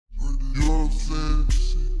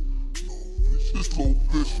Why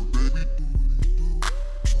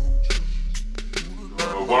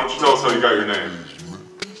don't you tell us how you got your name?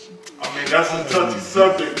 I mean, that's a touchy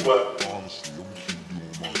subject, but you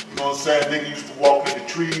know what I'm saying? Nigga used to walk in the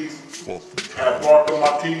trees, have bark on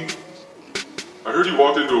my teeth. I heard you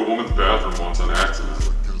walked into a woman's bathroom once on accident.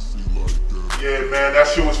 Yeah, man, that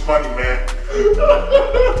shit was funny, man.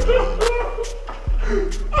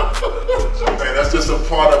 Man, that's just a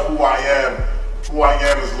part of who I am. Who I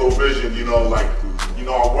am is LoVision, you know, like, you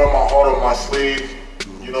know, I wear my heart on my sleeve.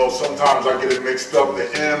 You know, sometimes I get it mixed up, the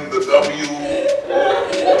M, the W.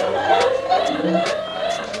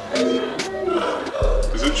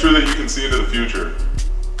 Is it true that you can see into the future?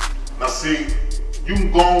 Now see, you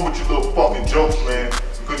can go on with your little fucking jokes, man,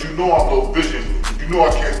 because you know I'm LoVision. You know I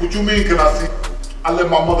can't. What you mean can I see? I let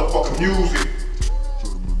my motherfucking music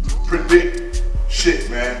predict shit,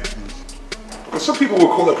 man. Well, some people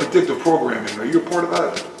would call that predictive programming. Are you a part of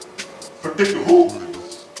that? Predictive who?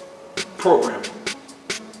 Programming.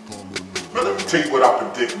 Man, let me tell you what I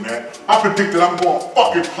predict, man. I predict that I'm going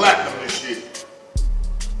fucking platinum this shit.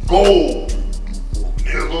 Gold,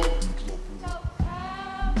 nigga.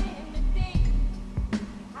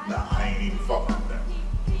 Nah, I ain't even fucking with that.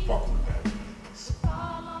 Fucking with that.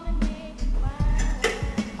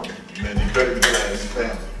 Man, you better be glad his family,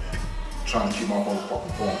 man. I'm trying to keep my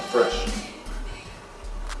motherfucking phone fresh.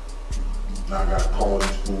 Now I gotta call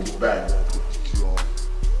these fools back.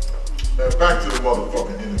 Man, back to the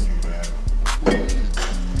motherfucking interview, man.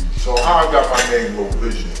 So how I got my name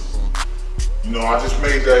LoVision? You know, I just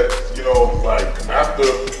made that, you know, like after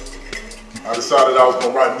I decided I was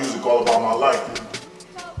gonna write music all about my life.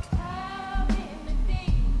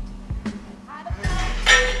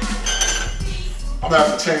 I'm gonna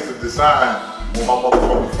have to change the design on my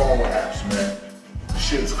motherfucking phone apps, man.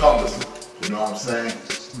 Shit is cumbersome, you know what I'm saying?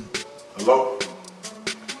 Hello?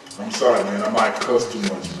 I'm sorry, man, I might cuss too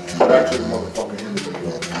much, man. Back to the motherfucking interview,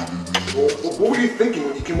 man. Well, what were you thinking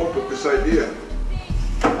when you came up with this idea?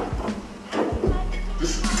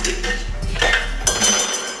 This is ridiculous.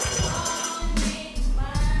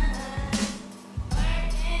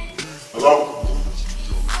 Hello?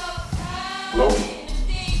 Hello?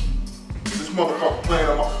 This motherfucker playing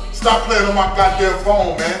on my... Stop playing on my goddamn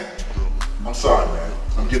phone, man. I'm sorry, man.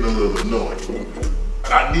 I'm getting a little annoyed.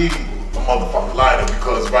 And I need a motherfucking lighter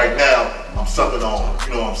because right now I'm sucking on,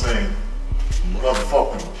 you know what I'm saying,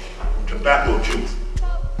 motherfucking tobacco juice.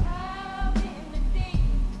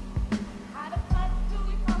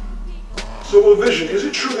 So LoVision, is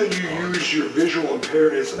it true that you use your visual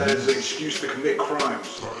impairments as an excuse to commit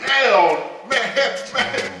crimes? Hell, man,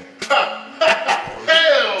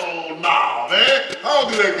 hell nah, man. I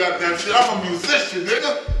don't do that goddamn shit. I'm a musician,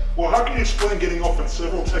 nigga. Well, how can you explain getting off on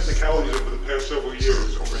several technicalities over the past several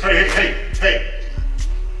years? Hey.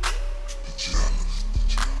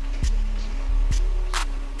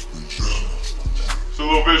 So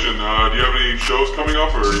LoVision, do you have any shows coming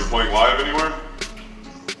up, or are you playing live anywhere?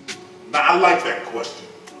 Now, I like that question.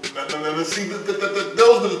 Now, see, those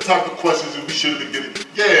are the type of questions that we should have been getting.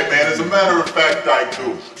 Yeah, man, as a matter of fact, I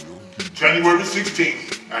do. January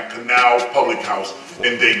 16th at Canal Public House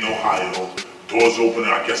in Dayton, Ohio. Doors open,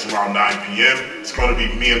 I guess, around 9 p.m. It's going to be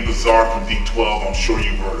me and Bizarre from D12. I'm sure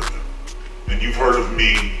you've heard of him. And you've heard of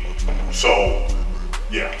me, so,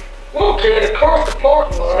 yeah. Located across the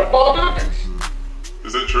parking lot at Bob Evans.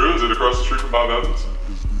 Is it true? Is it across the street from Bob Evans?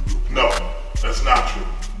 No, that's not true.